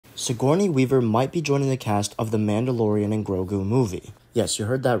Sigourney Weaver might be joining the cast of the Mandalorian and Grogu movie. Yes, you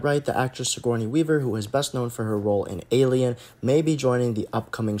heard that right. The actress Sigourney Weaver, who is best known for her role in Alien, may be joining the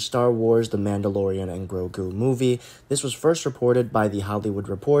upcoming Star Wars The Mandalorian and Grogu movie. This was first reported by The Hollywood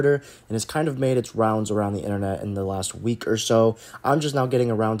Reporter and has kind of made its rounds around the internet in the last week or so. I'm just now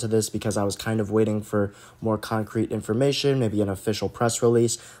getting around to this because I was kind of waiting for more concrete information, maybe an official press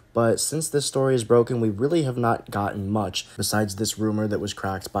release. But since this story is broken, we really have not gotten much besides this rumor that was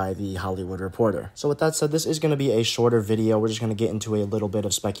cracked by The Hollywood Reporter. So with that said, this is going to be a shorter video. We're just going to get into a little bit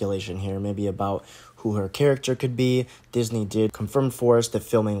of speculation here, maybe about who her character could be. Disney did confirm for us that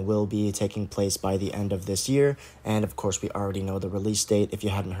filming will be taking place by the end of this year. And of course, we already know the release date. If you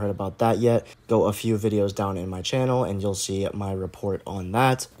hadn't heard about that yet, go a few videos down in my channel and you'll see my report on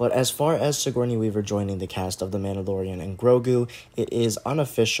that. But as far as Sigourney Weaver joining the cast of The Mandalorian and Grogu, it is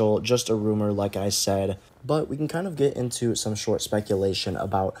unofficial, just a rumor like I said. But we can kind of get into some short speculation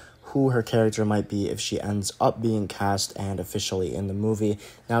about who her character might be if she ends up being cast and officially in the movie.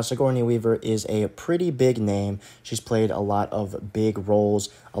 Now, Sigourney Weaver is a pretty big name. She's played a lot of big roles,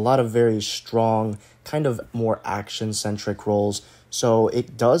 a lot of very strong, kind of more action-centric roles. So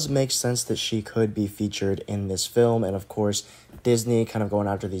it does make sense that she could be featured in this film. And of course, Disney kind of going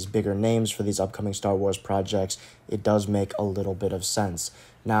after these bigger names for these upcoming Star Wars projects, it does make a little bit of sense.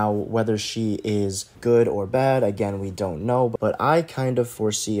 Now, whether she is good or bad, again, we don't know. But I kind of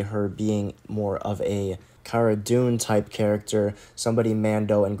foresee her being more of a Cara Dune type character, somebody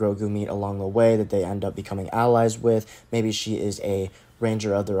Mando and Grogu meet along the way that they end up becoming allies with. Maybe she is a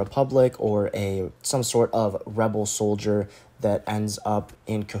Ranger of the Republic or some sort of rebel soldier that ends up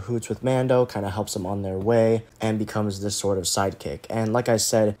in cahoots with Mando, kind of helps them on their way, and becomes this sort of sidekick. And like I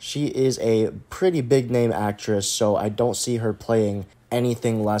said, she is a pretty big name actress, so I don't see her playing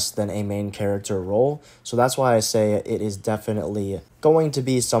anything less than a main character role. So that's why I say it is definitely going to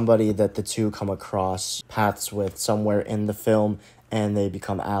be somebody that the two come across paths with somewhere in the film and they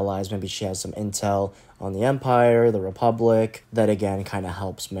become allies. Maybe she has some intel on the Empire, the Republic, that again kind of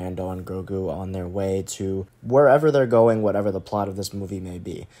helps Mando and Grogu on their way to wherever they're going, whatever the plot of this movie may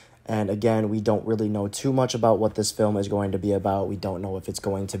be. And again, we don't really know too much about what this film is going to be about. We don't know if it's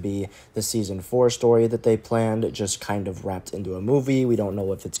going to be the season 4 story that they planned, just kind of wrapped into a movie. We don't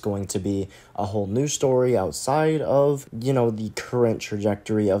know if it's going to be a whole new story outside of, the current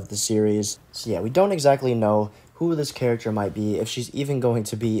trajectory of the series. So yeah, we don't exactly know who this character might be, if she's even going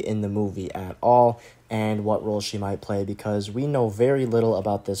to be in the movie at all, and what role she might play, because we know very little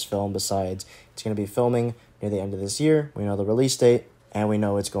about this film besides it's going to be filming near the end of this year. We know the release date, and we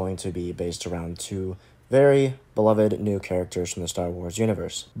know it's going to be based around two very beloved new characters from the Star Wars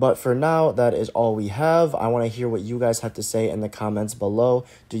universe. But for now, that is all we have. I want to hear what you guys have to say in the comments below.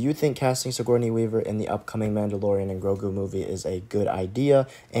 Do you think casting Sigourney Weaver in the upcoming Mandalorian and Grogu movie is a good idea?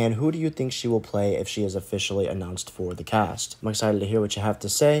 And who do you think she will play if she is officially announced for the cast? I'm excited to hear what you have to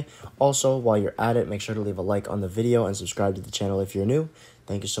say. Also, while you're at it, make sure to leave a like on the video and subscribe to the channel if you're new.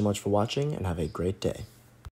 Thank you so much for watching and have a great day.